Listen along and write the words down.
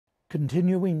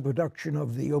Continuing production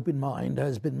of The Open Mind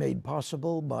has been made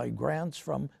possible by grants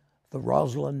from the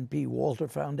Rosalind P. Walter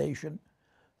Foundation,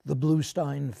 the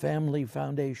Bluestein Family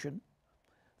Foundation,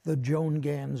 the Joan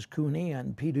Gans Cuny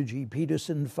and Peter G.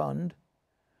 Peterson Fund,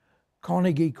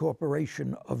 Carnegie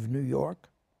Corporation of New York,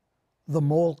 the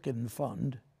Malkin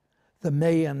Fund, the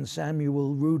May and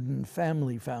Samuel Rudin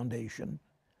Family Foundation,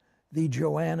 the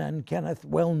Joanne and Kenneth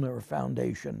Wellner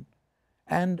Foundation,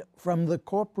 and from the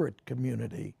corporate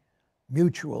community,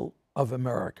 Mutual of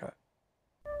America.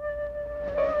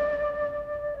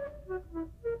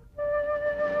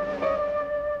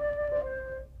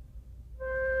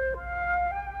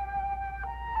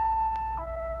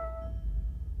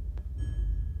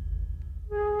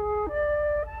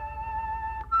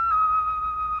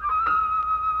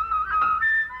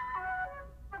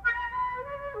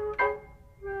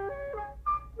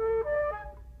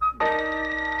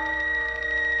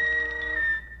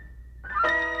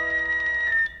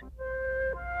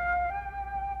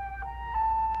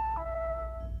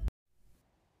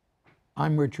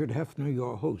 I'm Richard Heffner,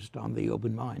 your host on The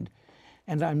Open Mind,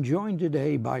 and I'm joined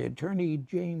today by attorney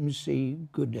James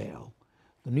C.Goodale,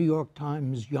 the New York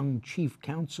Times young chief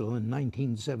counsel in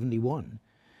 1971,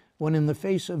 when in the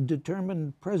face of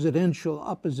determined presidential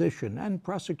opposition and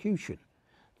prosecution,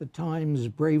 the Times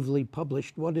bravely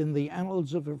published what in the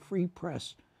annals of a free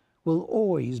press will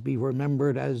always be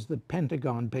remembered as the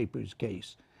Pentagon Papers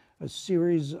case, a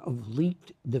series of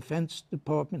leaked Defense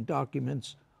Department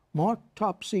documents marked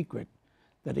top secret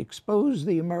that exposed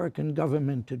the American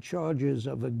government to charges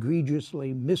of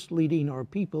egregiously misleading our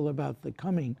people about the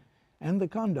coming and the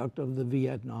conduct of the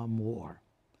Vietnam War.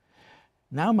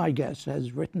 Now my guest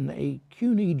has written a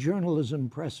Cuny journalism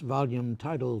press volume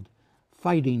titled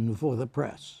Fighting for the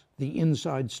Press, the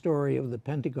inside story of the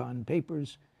Pentagon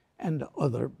Papers and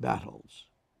other battles.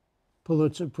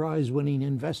 Pulitzer Prize-winning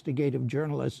investigative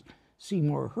journalist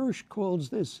Seymour Hersh calls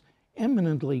this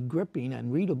eminently gripping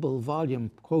and readable volume,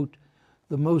 quote,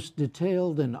 the most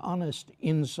detailed and honest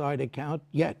inside account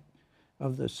yet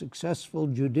of the successful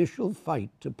judicial fight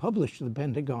to publish the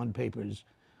Pentagon Papers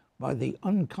by the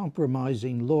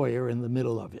uncompromising lawyer in the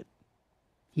middle of it.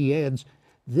 He adds,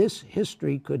 this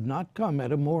history could not come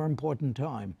at a more important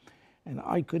time, and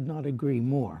I could not agree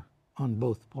more on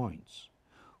both points.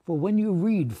 For when you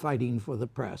read Fighting for the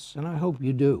Press, and I hope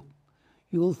you do,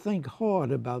 you will think hard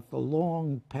about the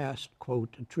long past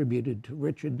quote attributed to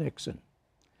Richard Nixon.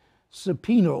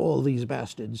 Subpoena all these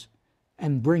bastards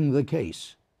and bring the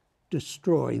case.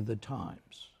 Destroy the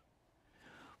Times.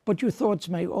 But your thoughts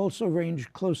may also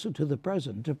range closer to the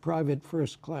present, to Private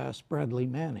First Class Bradley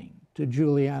Manning, to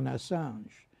Julian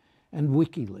Assange and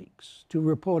WikiLeaks, to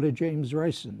reporter James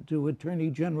Ricin, to Attorney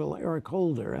General Eric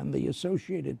Holder and the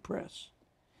Associated Press,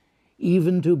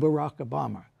 even to Barack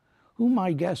Obama, who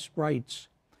my guest writes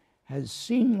has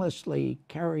seamlessly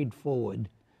carried forward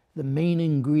the main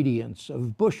ingredients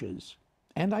of Bush's,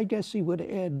 and I guess he would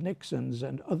add Nixon's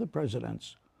and other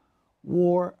presidents'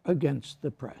 war against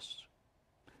the press.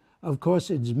 Of course,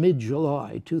 it's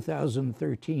mid-July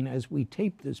 2013 as we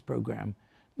tape this program,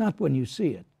 not when you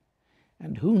see it.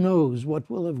 And who knows what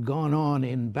will have gone on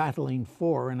in battling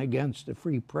for and against a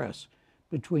free press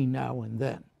between now and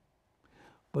then.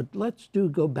 But let's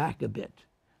go back a bit.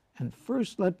 And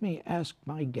first, let me ask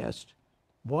my guest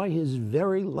why his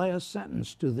very last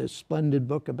sentence to this splendid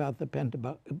book about the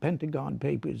Pentagon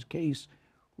Papers case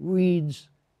reads,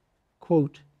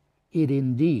 quote, it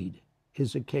indeed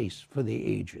is a case for the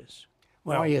ages.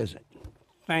 Well, why is it?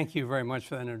 Thank you very much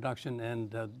for that introduction. And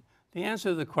the answer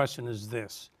to the question is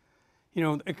this. You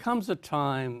know, there comes a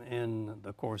time in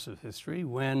the course of history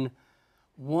when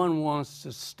one wants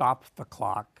to stop the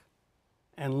clock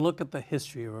and look at the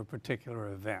history of a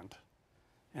particular event.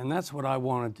 And that's what I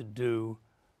wanted to do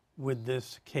with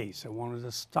this case. I wanted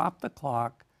to stop the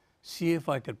clock, see if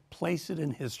I could place it in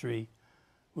history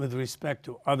with respect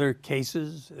to other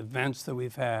cases, events that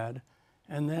we've had,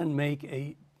 and then make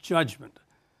a judgment.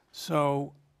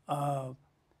 So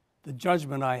the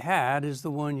judgment I had is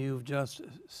the one you've just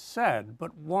said,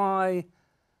 but why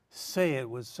say it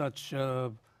with such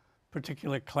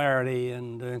particular clarity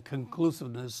and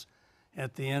conclusiveness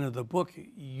at the end of the book,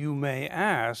 you may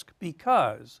ask,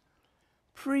 because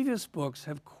previous books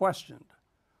have questioned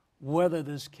whether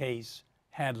this case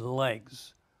had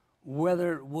legs,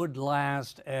 whether it would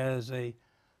last as a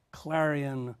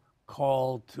clarion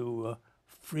call to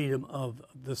freedom of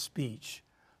the speech.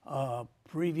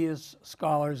 Previous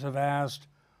scholars have asked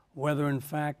whether, in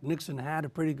fact, Nixon had a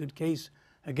pretty good case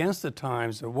against the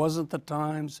Times, or wasn't the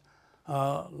Times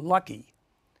lucky?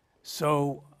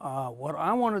 So what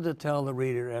I wanted to tell the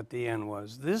reader at the end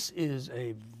was, this is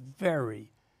a very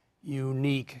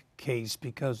unique case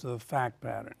because of the fact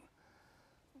pattern.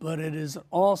 But it is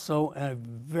also a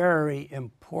very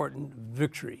important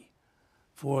victory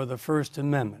for the First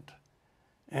Amendment.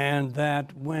 And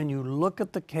that when you look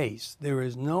at the case, there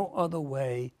is no other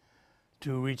way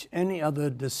to reach any other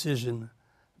decision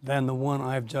than the one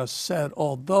I've just said,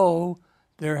 although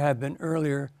there have been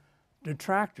earlier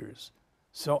detractors.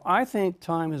 So I think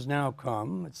time has now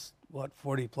come, it's what,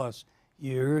 40 plus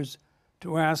years,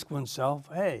 to ask oneself,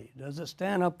 hey, does it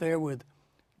stand up there with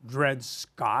Dred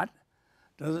Scott?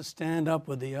 Does it stand up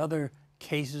with the other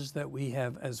cases that we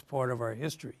have as part of our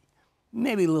history?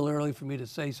 Maybe a little early for me to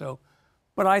say so,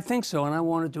 but I think so, and I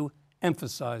wanted to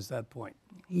emphasize that point.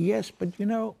 Yes, but you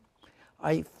know,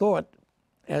 I thought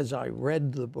as I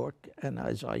read the book and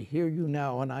as I hear you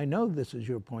now, and I know this is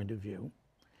your point of view,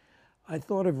 I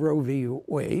thought of Roe v.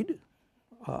 Wade.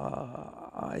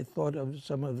 I thought of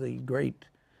some of the great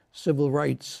civil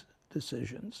rights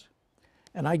decisions,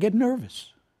 and I get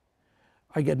nervous.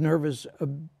 I get nervous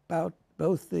about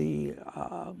both the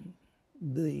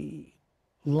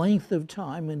length of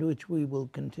time in which we will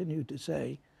continue to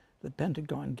say the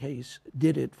Pentagon case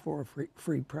did it for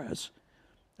free press,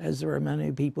 as there are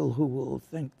many people who will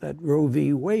think that Roe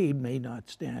v. Wade may not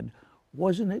stand.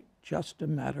 Wasn't it just a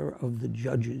matter of the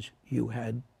judges you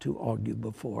had to argue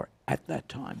before at that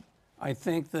time? I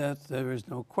think that there is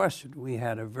no question. We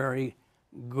had a very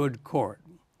good court.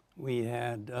 We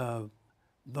had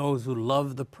those who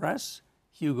loved the press,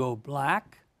 Hugo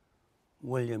Black,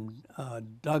 William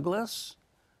Douglas,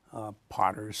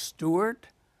 Potter Stewart.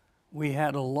 We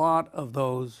had a lot of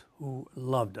those who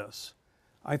loved us.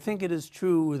 I think it is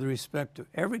true with respect to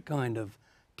every kind of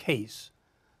case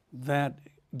that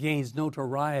gains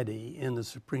notoriety in the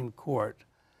Supreme Court.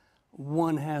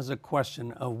 One has a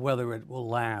question of whether it will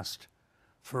last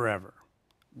forever.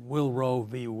 Will Roe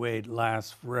v. Wade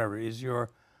last forever is your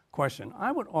question.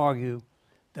 I would argue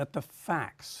that the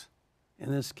facts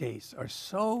in this case are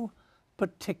so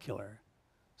particular,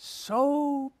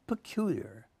 so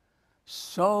peculiar,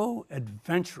 so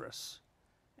adventurous,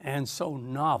 and so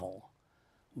novel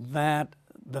that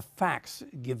the facts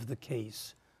give the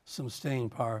case some staying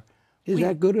power. Is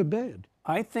that good or bad?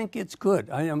 I think it's good.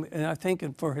 I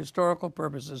think for historical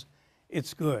purposes,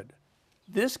 it's good.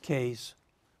 This case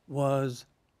was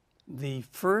the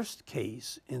first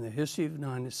case in the history of the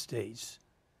United States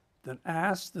that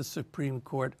asked the Supreme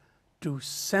Court to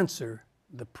censor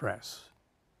the press.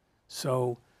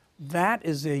 So that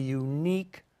is a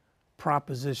unique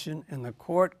proposition, and the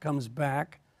court comes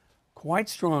back quite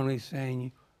strongly saying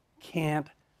you can't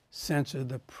censor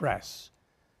the press.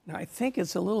 Now, I think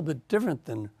it's a little bit different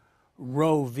than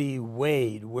Roe v.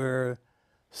 Wade, where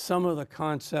some of the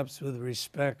concepts with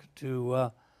respect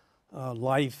to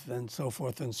life and so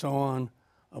forth and so on,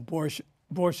 abortion,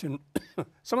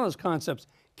 some of those concepts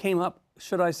came up,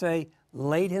 should I say,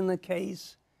 late in the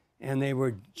case, and they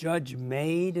were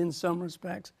judge-made in some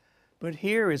respects. But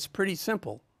here it's pretty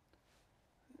simple.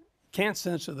 Can't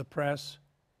censor the press,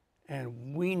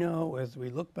 and we know as we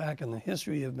look back in the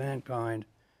history of mankind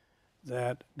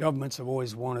that governments have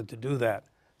always wanted to do that.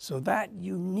 So that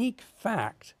unique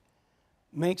fact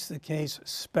makes the case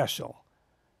special.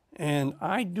 And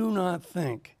I do not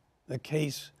think the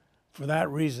case, for that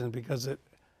reason, because it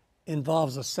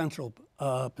involves a central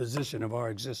position of our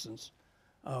existence,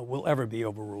 will ever be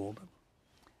overruled.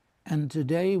 And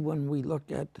today, when we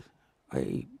look at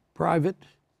a private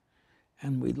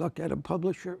and we look at a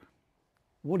publisher,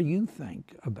 what do you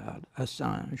think about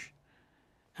Assange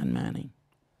and Manning?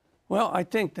 Well, I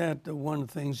think that one of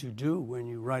the things you do when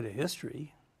you write a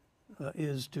history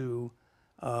is to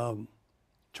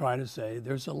try to say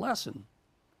there's a lesson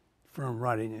from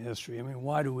writing a history. I mean,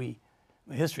 why do we,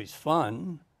 history's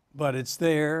fun, but it's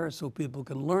there so people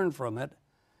can learn from it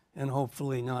and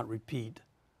hopefully not repeat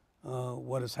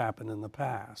what has happened in the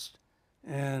past.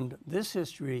 And this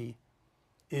history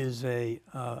is a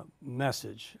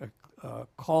message, a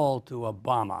call to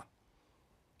Obama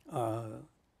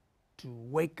to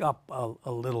wake up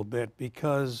a little bit,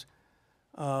 because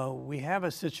we have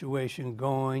a situation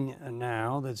going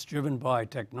now that's driven by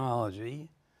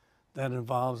technology that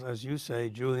involves, as you say,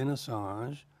 Julian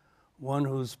Assange, one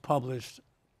who's published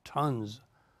tons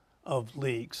of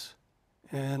leaks.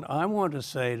 And I want to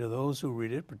say to those who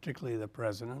read it, particularly the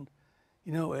president,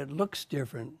 you know, it looks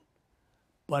different,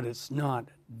 but it's not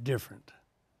different.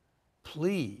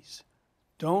 Please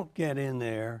don't get in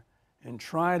there and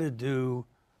try to do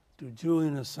to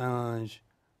Julian Assange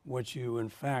what you in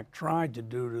fact tried to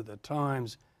do to the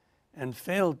Times and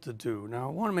failed to do. Now,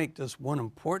 I want to make this one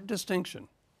important distinction.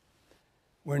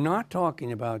 We're not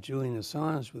talking about Julian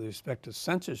Assange with respect to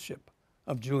censorship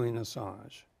of Julian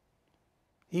Assange.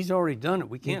 He's already done it.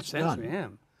 We can't It's censor done.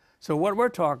 him. So what we're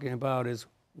talking about is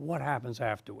what happens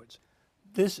afterwards.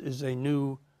 This is a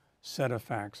new set of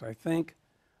facts. I think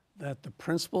that the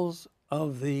principles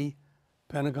of the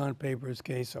Pentagon Papers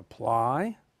case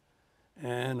apply.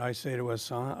 And I say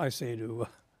to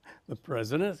the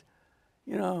president,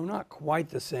 you know, not quite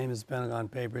the same as Pentagon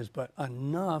Papers, but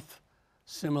enough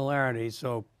similarities.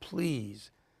 So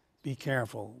please be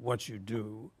careful what you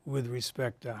do with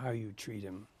respect to how you treat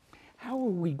him. How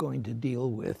are we going to deal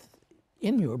with,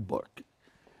 in your book,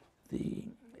 the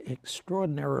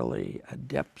extraordinarily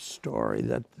adept story,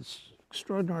 this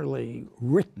extraordinarily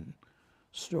written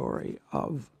story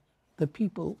of the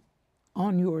people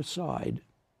on your side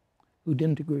who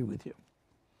didn't agree with you?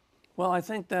 Well, I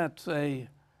think that's a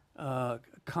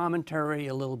commentary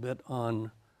a little bit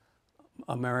on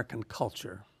American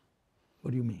culture.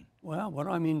 What do you mean? Well, what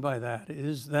I mean by that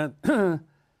is that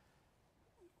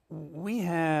we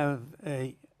have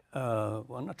well,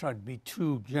 I'm not trying to be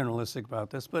too generalistic about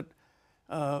this, but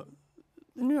the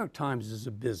New York Times is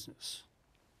a business.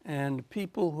 And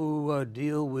people who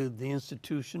deal with the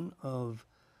institution of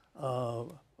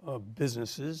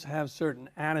businesses have certain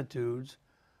attitudes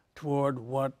toward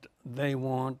what they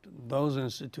want those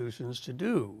institutions to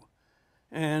do.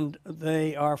 And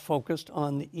they are focused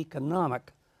on the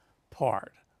economic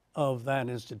part of that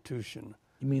institution.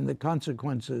 You mean the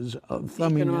consequences of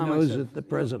thumbing your nose at the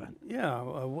president? Yeah,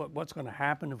 what's going to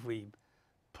happen if we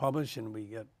publish and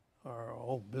our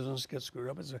whole business gets screwed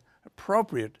up? It's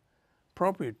appropriate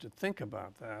to think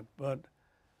about that. But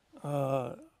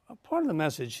part of the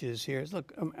message is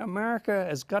look, America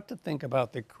has got to think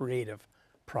about the creative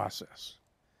process.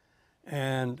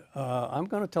 And I'm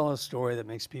going to tell a story that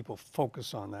makes people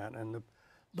focus on that. And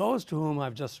those to whom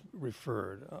I've just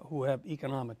referred, who have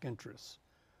economic interests,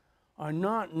 are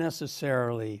not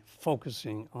necessarily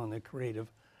focusing on the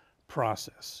creative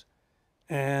process.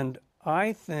 And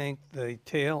I think the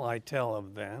tale I tell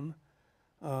of them,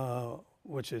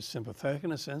 which is sympathetic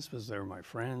in a sense because they're my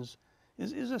friends,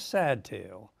 is a sad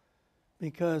tale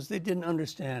because they didn't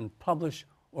understand publish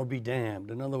or be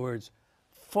damned. In other words,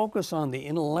 focus on the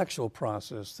intellectual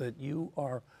process that you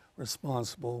are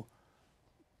responsible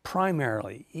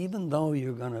primarily, even though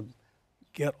you're going to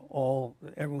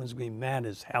everyone's going to be mad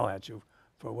as hell at you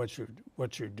for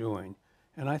what you're doing.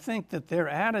 And I think that their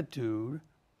attitude,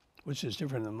 which is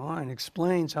different than mine,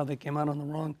 explains how they came out on the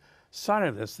wrong side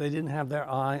of this. They didn't have their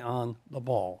eye on the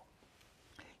ball.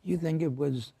 You think it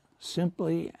was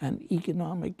simply an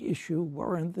economic issue?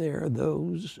 Weren't there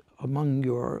those among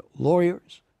your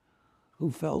lawyers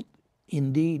who felt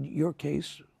indeed your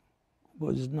case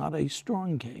was not a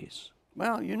strong case?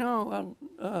 Well, you know,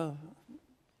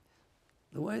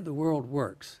 the way the world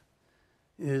works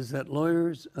is that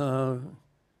lawyers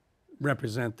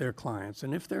represent their clients.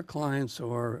 And if their clients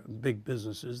are big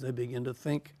businesses, they begin to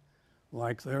think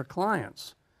like their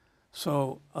clients.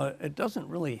 So it doesn't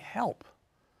really help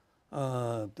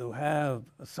to have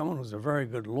someone who's a very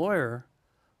good lawyer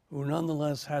who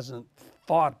nonetheless hasn't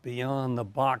thought beyond the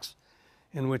box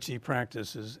in which he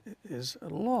practices is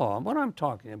law. What I'm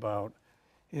talking about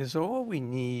is all we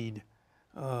need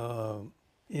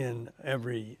in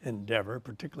every endeavor,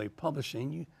 particularly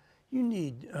publishing, you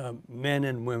need men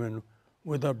and women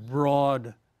with a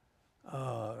broad,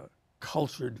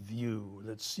 cultured view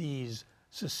that sees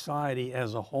society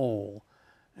as a whole.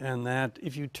 And that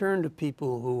if you turn to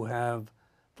people who have,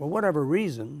 for whatever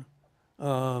reason,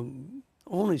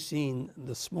 only seen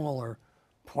the smaller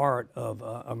part of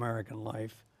American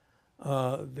life,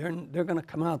 they're going to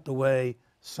come out the way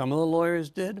some of the lawyers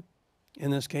did.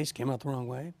 In this case, came out the wrong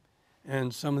way.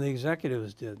 And some of the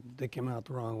executives did. They came out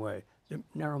the wrong way. They're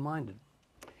narrow-minded.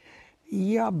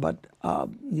 Yeah, but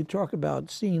you talk about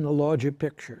seeing the larger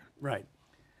picture. Right.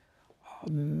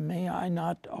 May I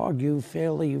not argue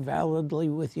fairly validly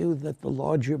with you that the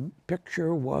larger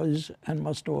picture was and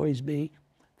must always be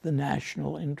the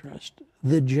national interest,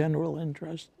 the general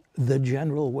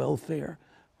welfare,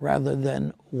 rather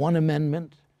than one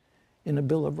amendment in a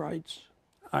Bill of Rights?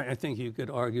 I think you could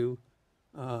argue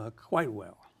quite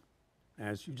well,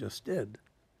 as you just did,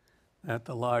 that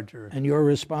the larger... And your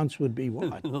response would be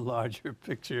what? The larger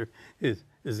picture is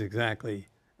exactly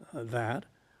that.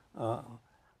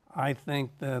 I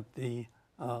think that the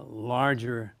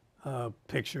larger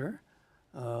picture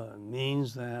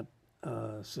means that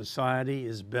society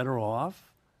is better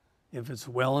off if it's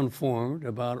well informed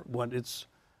about what its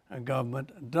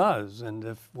government does. And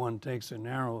if one takes a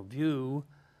narrow view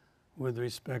with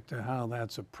respect to how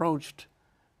that's approached,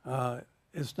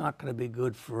 it's not going to be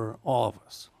good for all of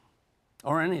us,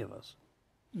 or any of us.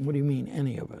 What do you mean,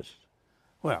 any of us?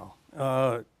 Well,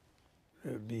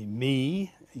 it'd be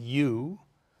me you,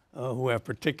 who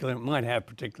might have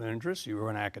particular interests. You are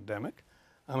an academic.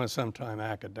 I'm a sometime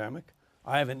academic.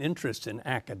 I have an interest in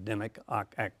academic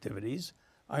activities.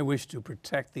 I wish to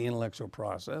protect the intellectual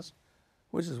process,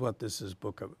 which is what this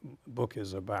book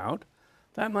is about.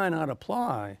 That might not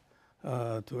apply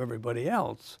to everybody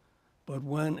else, but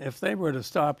if they were to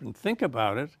stop and think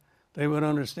about it, they would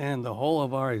understand the whole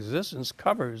of our existence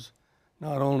covers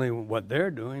not only what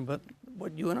they're doing, but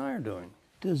what you and I are doing.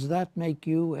 Does that make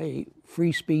you a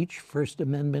free speech, First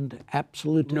Amendment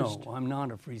absolutist? No, I'm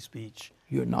not a free speech.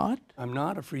 You're not? I'm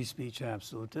not a free speech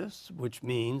absolutist, which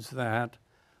means that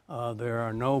there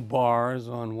are no bars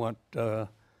on what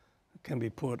can be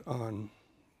put on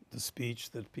the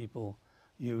speech that people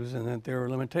use, and that there are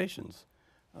limitations.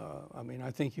 I mean,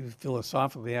 I think you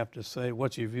philosophically have to say,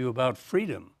 what's your view about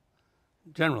freedom?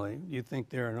 Generally, you think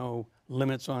there are no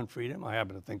limits on freedom. I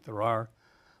happen to think there are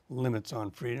limits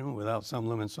on freedom. Without some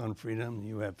limits on freedom,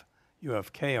 you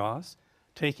have chaos.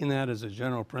 Taking that as a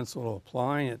general principle,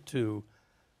 applying it to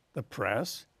the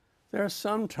press, there are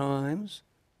some times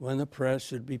when the press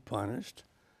should be punished,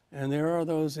 and there are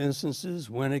those instances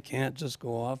when it can't just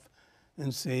go off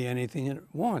and say anything it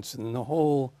wants. And the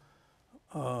whole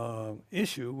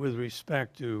issue with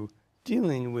respect to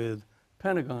dealing with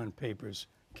Pentagon Papers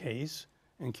case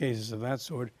and cases of that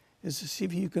sort is to see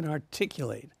if you can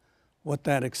articulate what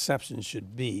that exception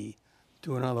should be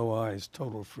to an otherwise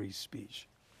total free speech.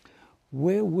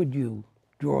 Where would you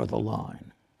draw the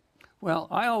line? Well,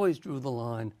 I always drew the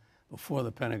line before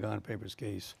the Pentagon Papers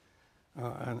case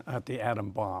at the atom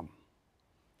bomb.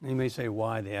 And you may say,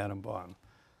 why the atom bomb?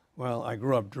 Well, I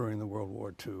grew up during the World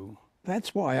War II.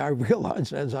 That's why I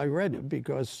realized as I read it,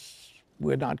 because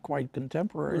we're not quite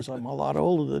contemporaries. I'm a lot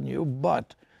older than you,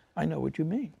 but I know what you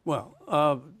mean. Well,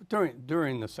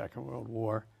 during the Second World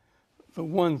War, the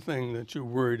one thing that you're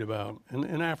worried about,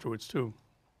 and afterwards too,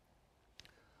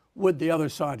 would the other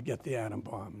side get the atom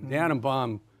bomb? Mm-hmm. The atom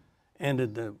bomb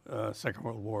ended the Second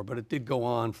World War, but it did go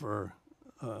on for,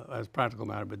 as a practical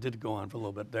matter, but it did go on for a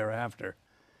little bit thereafter.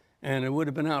 And it would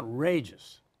have been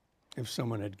outrageous if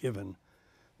someone had given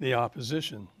the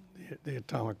opposition the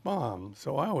atomic bomb.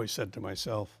 So I always said to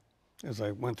myself, as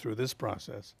I went through this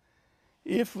process,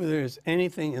 if there's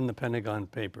anything in the Pentagon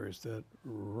Papers that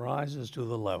rises to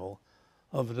the level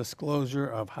of a disclosure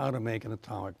of how to make an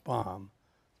atomic bomb,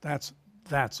 that's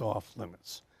off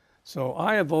limits. So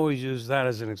I have always used that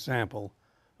as an example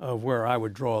of where I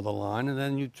would draw the line, and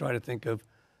then you try to think of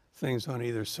things on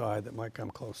either side that might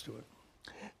come close to it.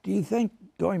 Do you think,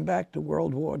 going back to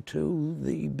World War II,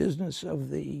 the business of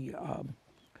the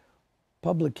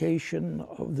publication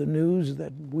of the news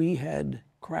that we had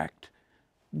cracked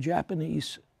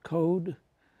Japanese code,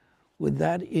 would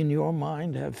that, in your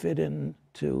mind, have fit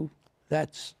into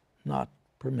that's not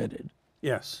permitted?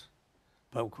 Yes.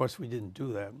 But of course, we didn't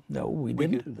do that. No, we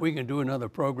didn't. We can do another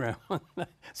program on that.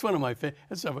 It's one of my favorite.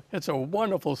 It's a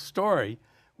wonderful story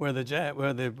where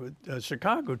the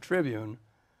Chicago Tribune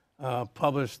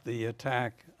published the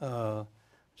attack,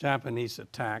 Japanese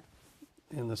attack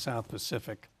in the South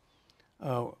Pacific,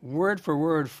 word for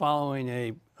word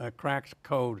following a cracked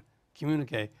code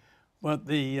communique. But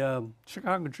the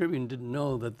Chicago Tribune didn't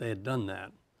know that they had done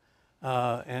that.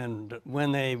 And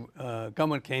when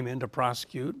government came in to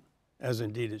prosecute, as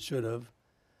indeed it should have,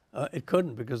 it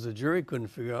couldn't, because the jury couldn't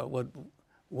figure out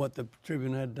what the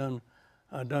Tribune had done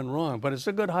wrong. But it's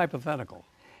a good hypothetical.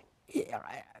 Yeah,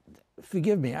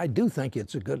 forgive me, I do think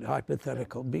it's a good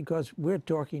hypothetical, because we're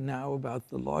talking now about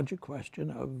the larger question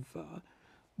of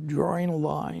drawing a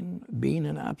line, being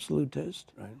an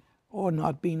absolutist, right, or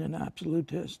not being an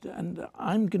absolutist. And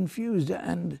I'm confused,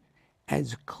 and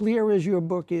as clear as your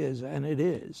book is, and it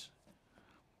is,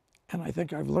 and I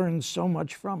think I've learned so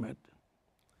much from it,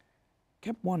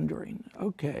 kept wondering,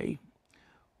 okay,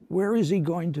 where is he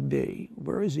going to be?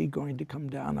 Where is he going to come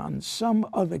down on some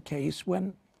other case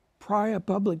when prior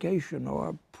publication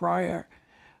or prior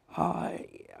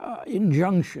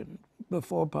injunction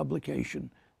before publication,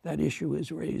 that issue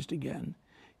is raised again?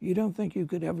 You don't think you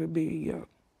could ever be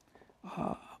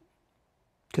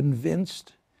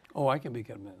convinced? Oh, I can be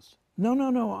convinced.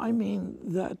 No. I mean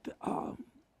that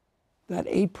that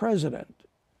a president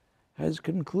has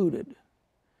concluded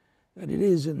that it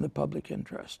is in the public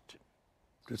interest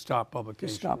to stop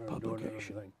publication. To stop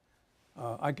publication.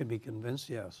 I could be convinced,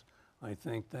 yes. I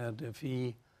think that if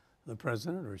he, the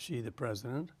president, or she, the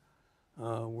president,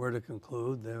 were to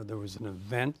conclude there was an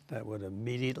event that would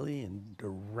immediately and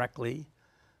directly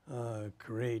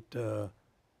create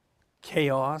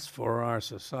chaos for our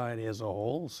society as a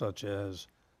whole, such as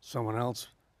someone else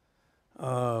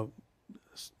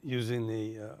using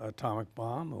the atomic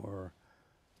bomb, or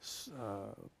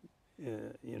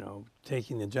you know,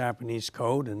 taking the Japanese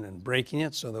code and then breaking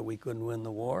it so that we couldn't win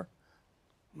the war.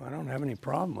 I don't have any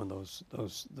problem with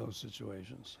those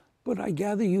situations. But I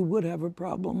gather you would have a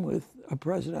problem with a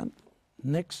President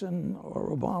Nixon or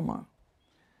Obama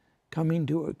coming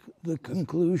to the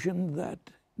conclusion that,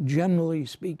 generally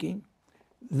speaking,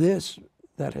 this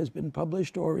that has been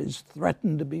published or is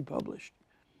threatened to be published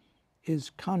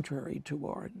is contrary to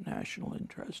our national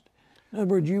interest. In other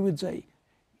words, you would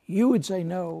say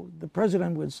no, the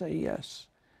President would say yes.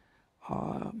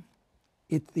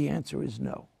 The answer is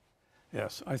no.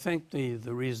 Yes, I think the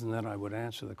reason that I would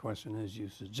answer the question as you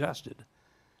suggested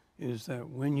is that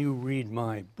when you read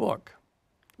my book,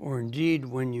 or indeed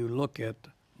when you look at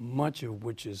much of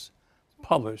which is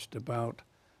published about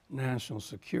national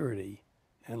security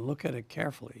and look at it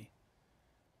carefully,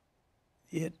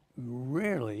 it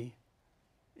rarely,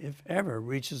 if ever,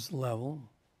 reaches the level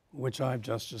which I've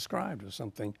just described as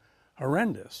something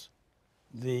horrendous.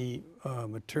 The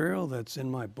material that's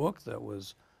in my book that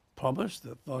was published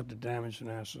that thought to damage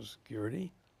national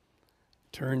security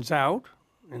turns out,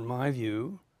 in my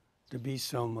view, to be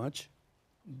so much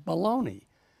baloney.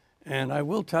 And I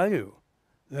will tell you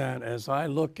that as I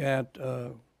look at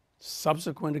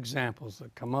subsequent examples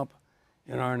that come up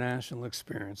in our national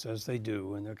experience, as they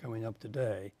do, and they're coming up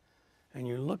today, and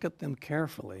you look at them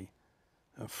carefully,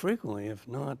 frequently, if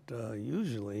not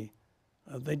usually,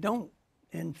 they don't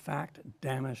in fact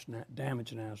damage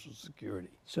national security.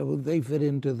 So they fit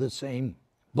into the same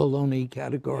baloney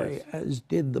category Yes. as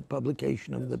did the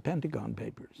publication of the Pentagon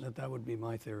Papers. That would be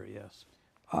my theory, yes.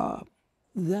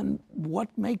 Then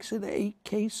what makes it a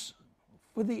case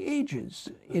for the ages?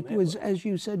 It was, as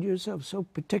you said yourself, so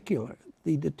particular.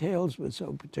 The details were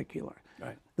so particular.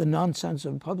 Right. The nonsense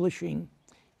of publishing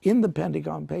in the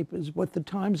Pentagon Papers what the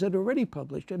Times had already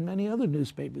published and many other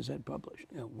newspapers had published.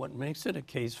 You know, what makes it a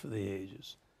case for the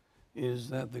ages is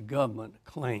that the government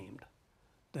claimed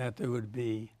that there would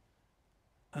be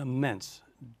immense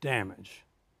damage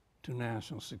to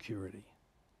national security.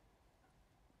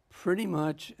 Pretty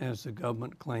much as the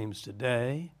government claims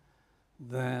today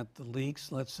that the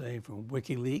leaks, let's say from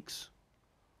WikiLeaks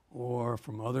or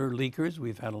from other leakers,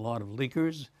 we've had a lot of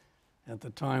leakers at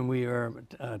the time we are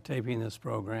taping this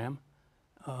program,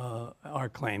 are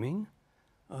claiming.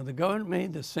 The government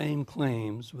made the same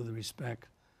claims with respect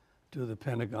to the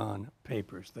Pentagon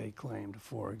Papers. They claimed,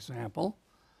 for example,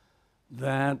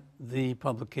 that the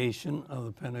publication of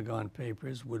the Pentagon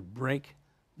Papers would break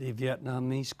the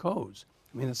Vietnamese codes.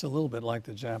 I mean, it's a little bit like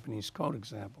the Japanese code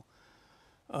example.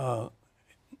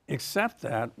 Except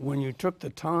that when you took the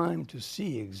time to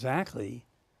see exactly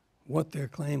what their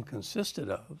claim consisted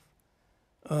of,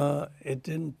 it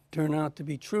didn't turn out to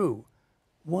be true.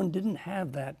 One didn't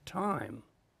have that time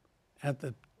at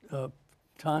the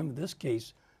time this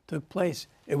case took place.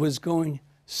 It was going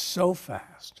so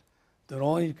fast that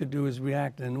all you could do is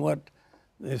react. And what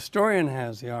the historian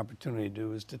has the opportunity to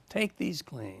do is to take these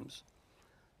claims,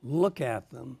 look at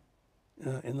them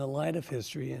in the light of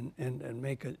history, and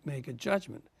make a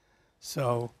judgment.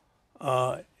 So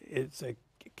it's a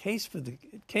case for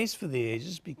the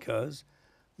ages because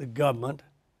the government,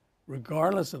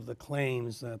 regardless of the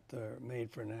claims that are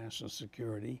made for national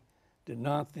security, did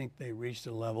not think they reached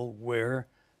a level where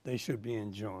they should be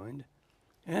enjoined.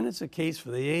 And it's a case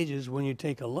for the ages when you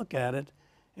take a look at it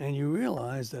and you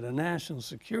realize that a national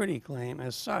security claim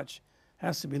as such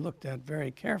has to be looked at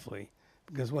very carefully,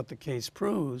 because what the case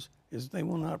proves is they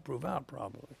will not prove out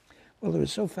probably. Well, it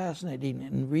was so fascinating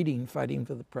in reading Fighting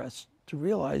for the Press to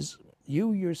realize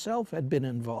you yourself had been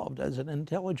involved as an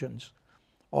intelligence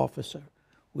officer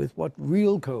with what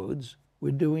real codes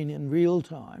were doing in real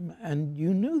time, and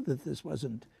you knew that this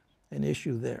wasn't an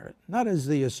issue there, not as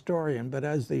the historian, but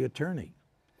as the attorney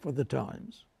for the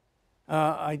Times.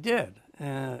 I did,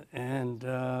 and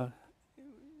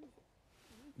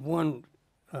one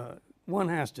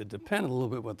has to depend a little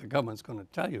bit what the government's going to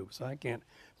tell you, so I can't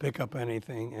pick up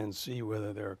anything and see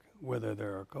whether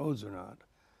there are codes or not.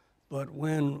 But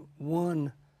when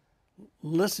one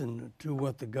listened to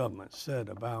what the government said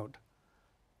about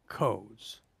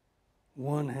codes,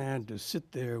 one had to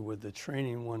sit there with the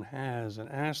training one has and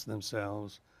ask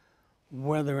themselves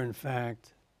whether in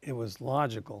fact it was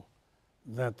logical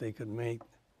that they could make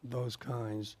those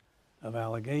kinds of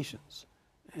allegations.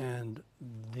 And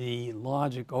the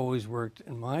logic always worked,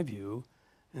 in my view,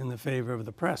 in the favor of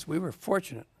the press. We were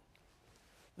fortunate,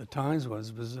 the Times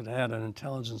was, because it had an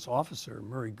intelligence officer,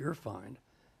 Murray Gurfein,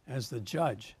 as the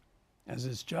judge, as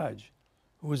its judge,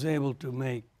 who was able to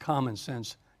make common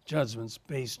sense judgments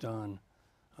based on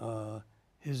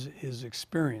his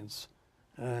experience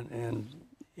and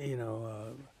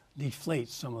deflate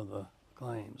some of the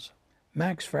claims.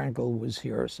 Max Frankel was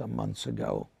here some months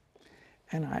ago,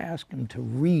 and I asked him to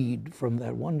read from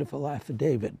that wonderful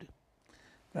affidavit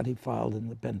that he filed in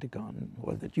the Pentagon,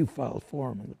 or that you filed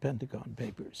for him in the Pentagon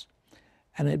Papers.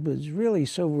 And it was really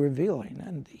so revealing,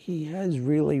 and he has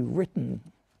really written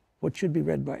what should be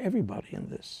read by everybody in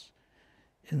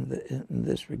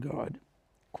this regard.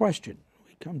 Question,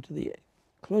 we come to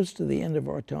close to the end of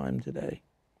our time today.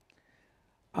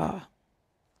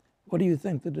 What do you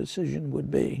think the decision would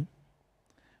be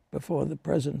before the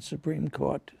present Supreme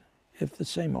Court if the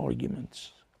same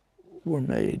arguments were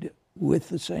made with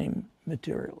the same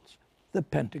materials, the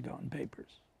Pentagon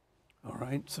Papers? All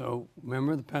right, so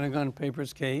remember the Pentagon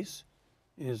Papers case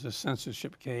is a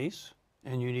censorship case,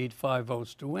 and you need 5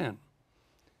 votes to win.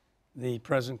 The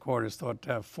present court is thought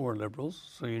to have 4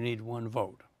 liberals, so you need 1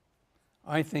 vote.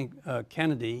 I think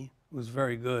Kennedy, who's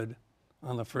very good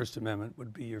on the First Amendment,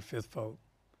 would be your 5th vote,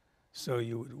 so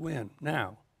you would win.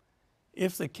 Now,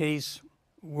 if the case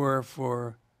were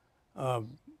for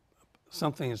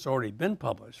something that's already been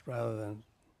published rather than,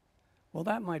 well,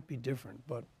 that might be different.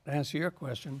 But to answer your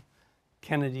question,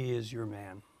 Kennedy is your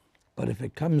man. But if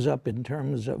it comes up in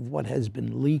terms of what has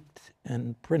been leaked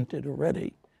and printed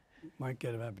already, Might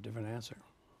have a different answer.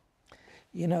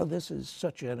 You know, this is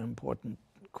such an important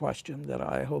question that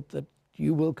I hope that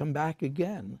you will come back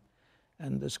again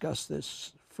and discuss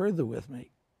this further with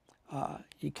me.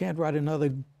 You can't write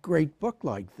another great book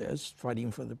like this,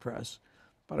 Fighting for the Press,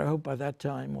 but I hope by that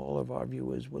time all of our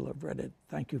viewers will have read it.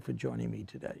 Thank you for joining me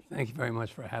today. Thank you very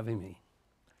much for having me.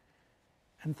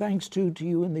 And thanks too to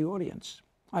you in the audience.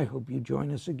 I hope you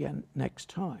join us again next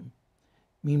time.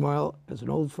 Meanwhile, as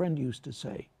an old friend used to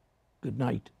say, good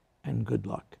night and good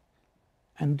luck.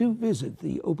 And do visit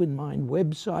the Open Mind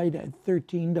website at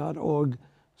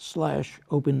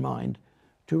 13.org/openmind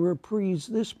to reprise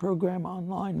this program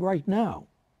online right now,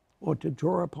 or to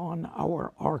draw upon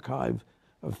our archive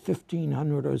of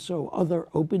 1,500 or so other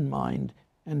Open Mind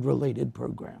and related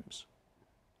programs.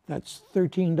 That's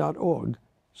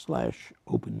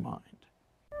 13.org/openmind.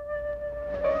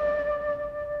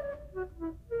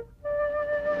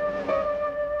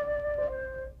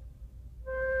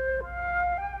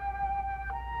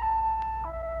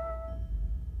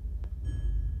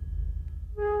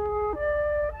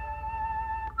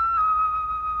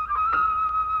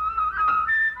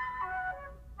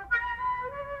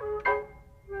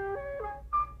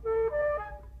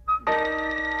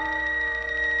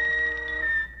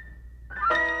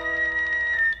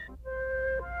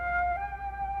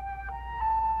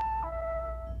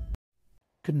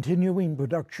 Continuing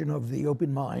production of The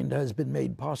Open Mind has been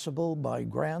made possible by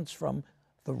grants from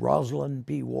the Rosalind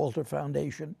P. Walter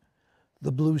Foundation,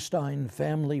 the Bluestein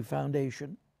Family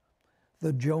Foundation,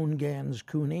 the Joan Gans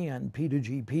Cuny and Peter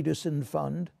G. Peterson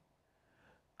Fund,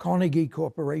 Carnegie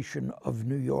Corporation of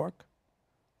New York,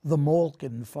 the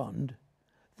Malkin Fund,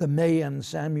 the May and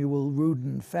Samuel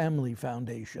Rudin Family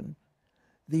Foundation,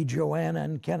 the Joanne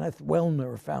and Kenneth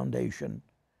Wellner Foundation,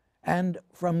 and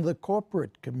from the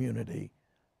corporate community,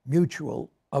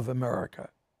 Mutual of America.